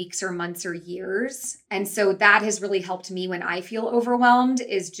achieve in weeks or months or years. And so that has really helped me when I feel overwhelmed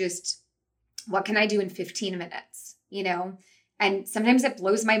is just, what can I do in 15 minutes, you know? And sometimes it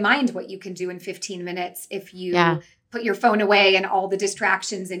blows my mind what you can do in 15 minutes if you put your phone away and all the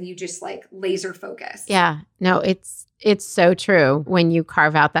distractions and you just like laser focus. Yeah, no, it's so true. When you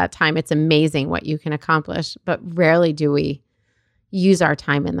carve out that time, it's amazing what you can accomplish, but rarely do we use our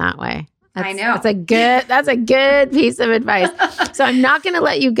time in that way. I know. That's a good piece of advice. So I'm not going to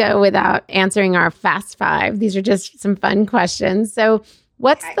let you go without answering our fast five. These are just some fun questions. So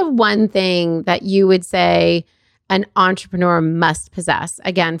what's the one thing that you would say an entrepreneur must possess?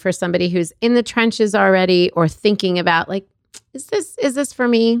 Again, for somebody who's in the trenches already or thinking about like, is this for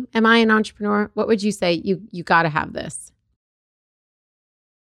me? Am I an entrepreneur? What would you say? You got to have this.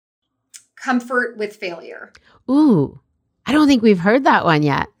 Comfort with failure. Ooh. I don't think we've heard that one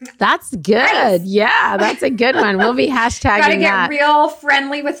yet. That's good. Nice. Yeah, that's a good one. We'll be hashtagging that. Gotta get real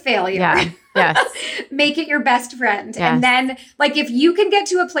friendly with failure. Yeah. Yes. Make it your best friend. Yes. And then like if you can get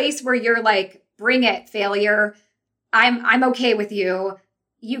to a place where you're like, bring it, failure. I'm okay with you.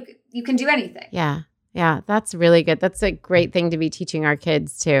 You can do anything. Yeah. Yeah. That's really good. That's a great thing to be teaching our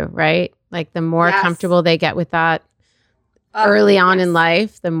kids too, right? Like the more comfortable they get with that early on in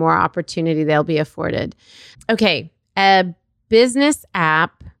life, the more opportunity they'll be afforded. Okay. A business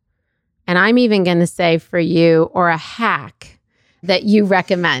app, and I'm even going to say for you, or a hack that you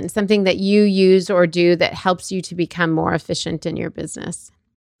recommend, something that you use or do that helps you to become more efficient in your business.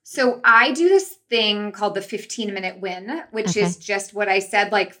 So I do this thing called the 15-minute win, which is just what I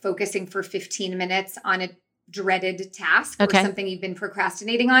said, like focusing for 15 minutes on a dreaded task or something you've been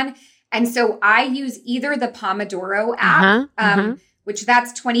procrastinating on. And so I use either the Pomodoro app, which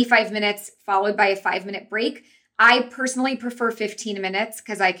that's 25 minutes followed by a 5-minute break. I personally prefer 15 minutes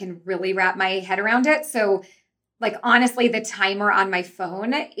because I can really wrap my head around it. So like, honestly, the timer on my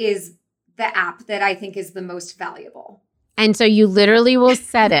phone is the app that I think is the most valuable. And so you literally will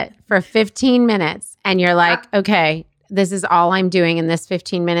set it for 15 minutes and you're like, okay, this is all I'm doing in this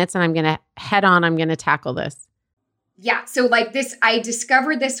 15 minutes and I'm going to tackle this. Yeah. So like this, I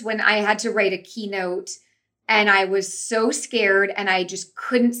discovered this when I had to write a keynote and I was so scared and I just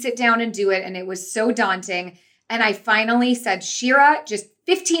couldn't sit down and do it. And it was so daunting. And I finally said, Shira, just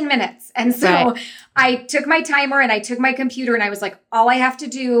 15 minutes. And so I took my timer and I took my computer and I was like, all I have to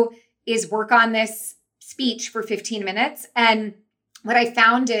do is work on this speech for 15 minutes. And what I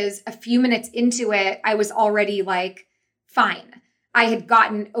found is a few minutes into it, I was already like, fine. I had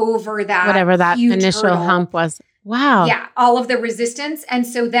gotten over that. Whatever that initial hurdle. Hump was. Wow. Yeah. All of the resistance. And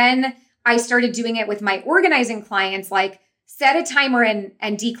so then I started doing it with my organizing clients, like set a timer and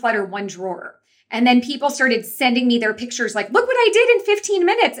declutter one drawer. And then people started sending me their pictures like, look what I did in 15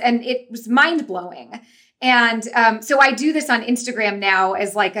 minutes. And it was mind blowing. And so I do this on Instagram now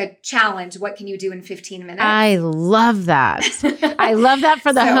as like a challenge. What can you do in 15 minutes? I love that. I love that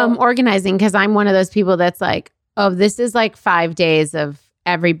for the home organizing because I'm one of those people that's like, oh, this is like 5 days of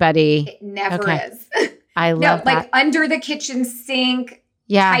everybody. It never is. I love that. Like under the kitchen sink,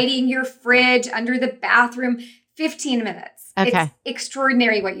 tidying your fridge, under the bathroom, 15 minutes. Okay. It's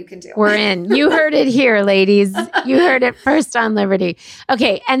extraordinary what you can do. We're in. You heard it here, ladies. You heard it first on Liberty.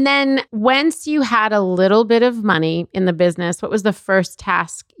 Okay. And then once you had a little bit of money in the business, what was the first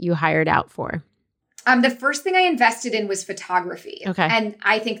task you hired out for? The first thing I invested in was photography. Okay. And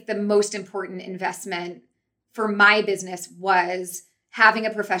I think the most important investment for my business was having a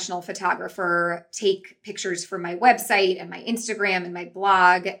professional photographer take pictures for my website and my Instagram and my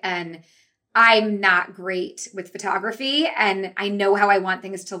blog. And I'm not great with photography and I know how I want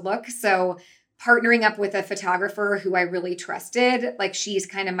things to look. So partnering up with a photographer who I really trusted, like she's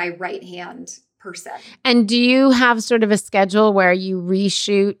kind of my right-hand person. And do you have sort of a schedule where you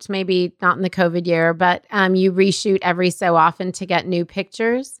reshoot, maybe not in the COVID year, but you reshoot every so often to get new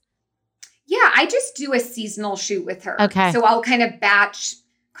pictures? Yeah, I just do a seasonal shoot with her. Okay. So I'll kind of batch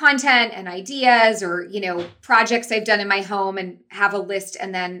content and ideas or, you know, projects I've done in my home and have a list.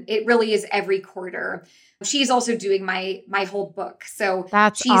 And then it really is every quarter. She's also doing my whole book. So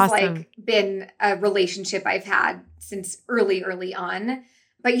she's awesome. Like been a relationship I've had since early on.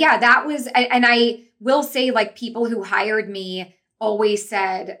 But yeah, that was, and I will say like people who hired me always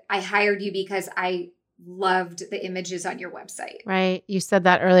said, I hired you because I loved the images on your website. Right. You said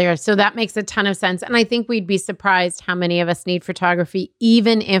that earlier. So that makes a ton of sense. And I think we'd be surprised how many of us need photography,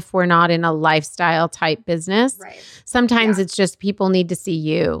 even if we're not in a lifestyle type business. Right. Sometimes it's just people need to see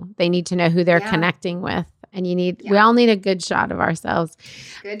you. They need to know who they're connecting with. And we all need a good shot of ourselves.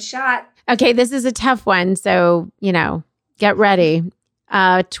 Good shot. Okay. This is a tough one. So, get ready.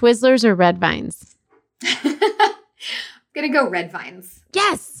 Twizzlers or Red Vines? I'm going to go Red Vines.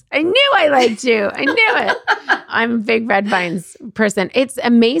 Yes. I knew I liked you. I knew it. I'm a big Red Vines person. It's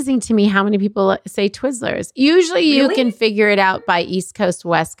amazing to me how many people say Twizzlers. Usually you can figure it out by East Coast,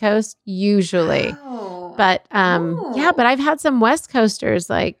 West Coast, usually. Oh. But but I've had some West Coasters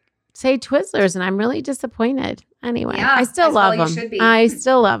like say Twizzlers and I'm really disappointed. Anyway, I still love them. I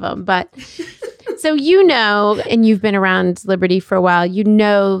still love them. But so and you've been around Liberty for a while,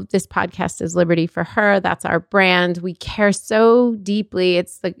 this podcast is Liberty for Her. That's our brand. We care so deeply.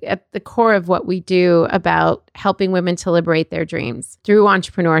 It's at the core of what we do about helping women to liberate their dreams through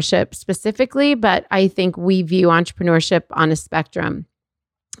entrepreneurship specifically. But I think we view entrepreneurship on a spectrum,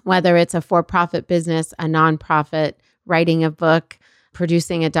 whether it's a for-profit business, a nonprofit, writing a book,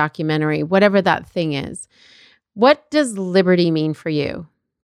 producing a documentary, whatever that thing is. What does Liberty mean for you?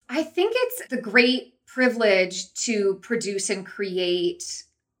 I think it's the great privilege to produce and create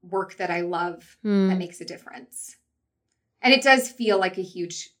work that I love that makes a difference. And it does feel like a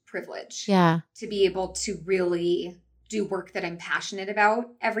huge privilege to be able to really do work that I'm passionate about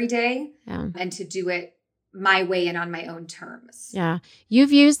every day and to do it my way and on my own terms. Yeah.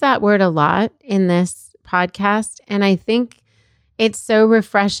 You've used that word a lot in this podcast. And I think it's so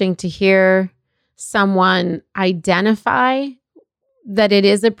refreshing to hear someone identify that it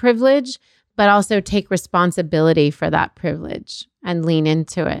is a privilege, but also take responsibility for that privilege and lean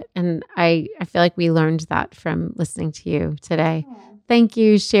into it. And I feel like we learned that from listening to you today. Thank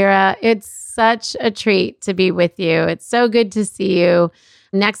you, Shira. It's such a treat to be with you. It's so good to see you.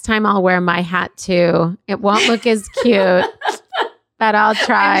 Next time I'll wear my hat too. It won't look as cute, but I'll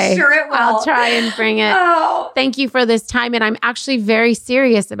try. I'm sure it will. I'll try and bring it. Oh. Thank you for this time. And I'm actually very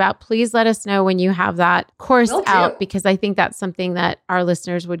serious about, please let us know when you have that course out, because I think that's something that our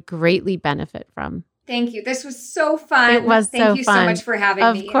listeners would greatly benefit from. Thank you. This was so fun. It was so fun. Thank you so much for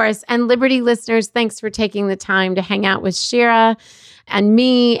having me. Of course. And Liberty listeners, thanks for taking the time to hang out with Shira and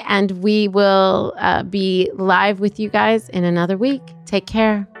me. And we will be live with you guys in another week. Take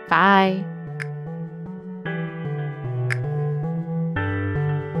care. Bye.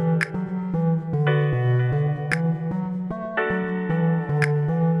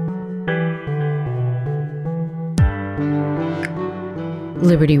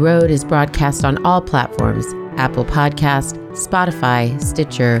 Liberty Road is broadcast on all platforms: Apple Podcast, Spotify,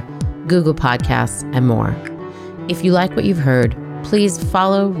 Stitcher, Google Podcasts, and more. If you like what you've heard, please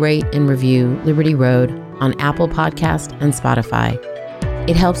follow, rate, and review Liberty Road on Apple Podcast and Spotify.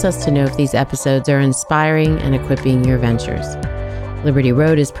 It helps us to know if these episodes are inspiring and equipping your ventures. Liberty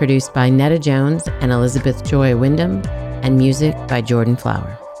Road is produced by Netta Jones and Elizabeth Joy Wyndham, and music by Jordan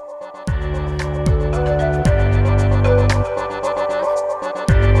Flower.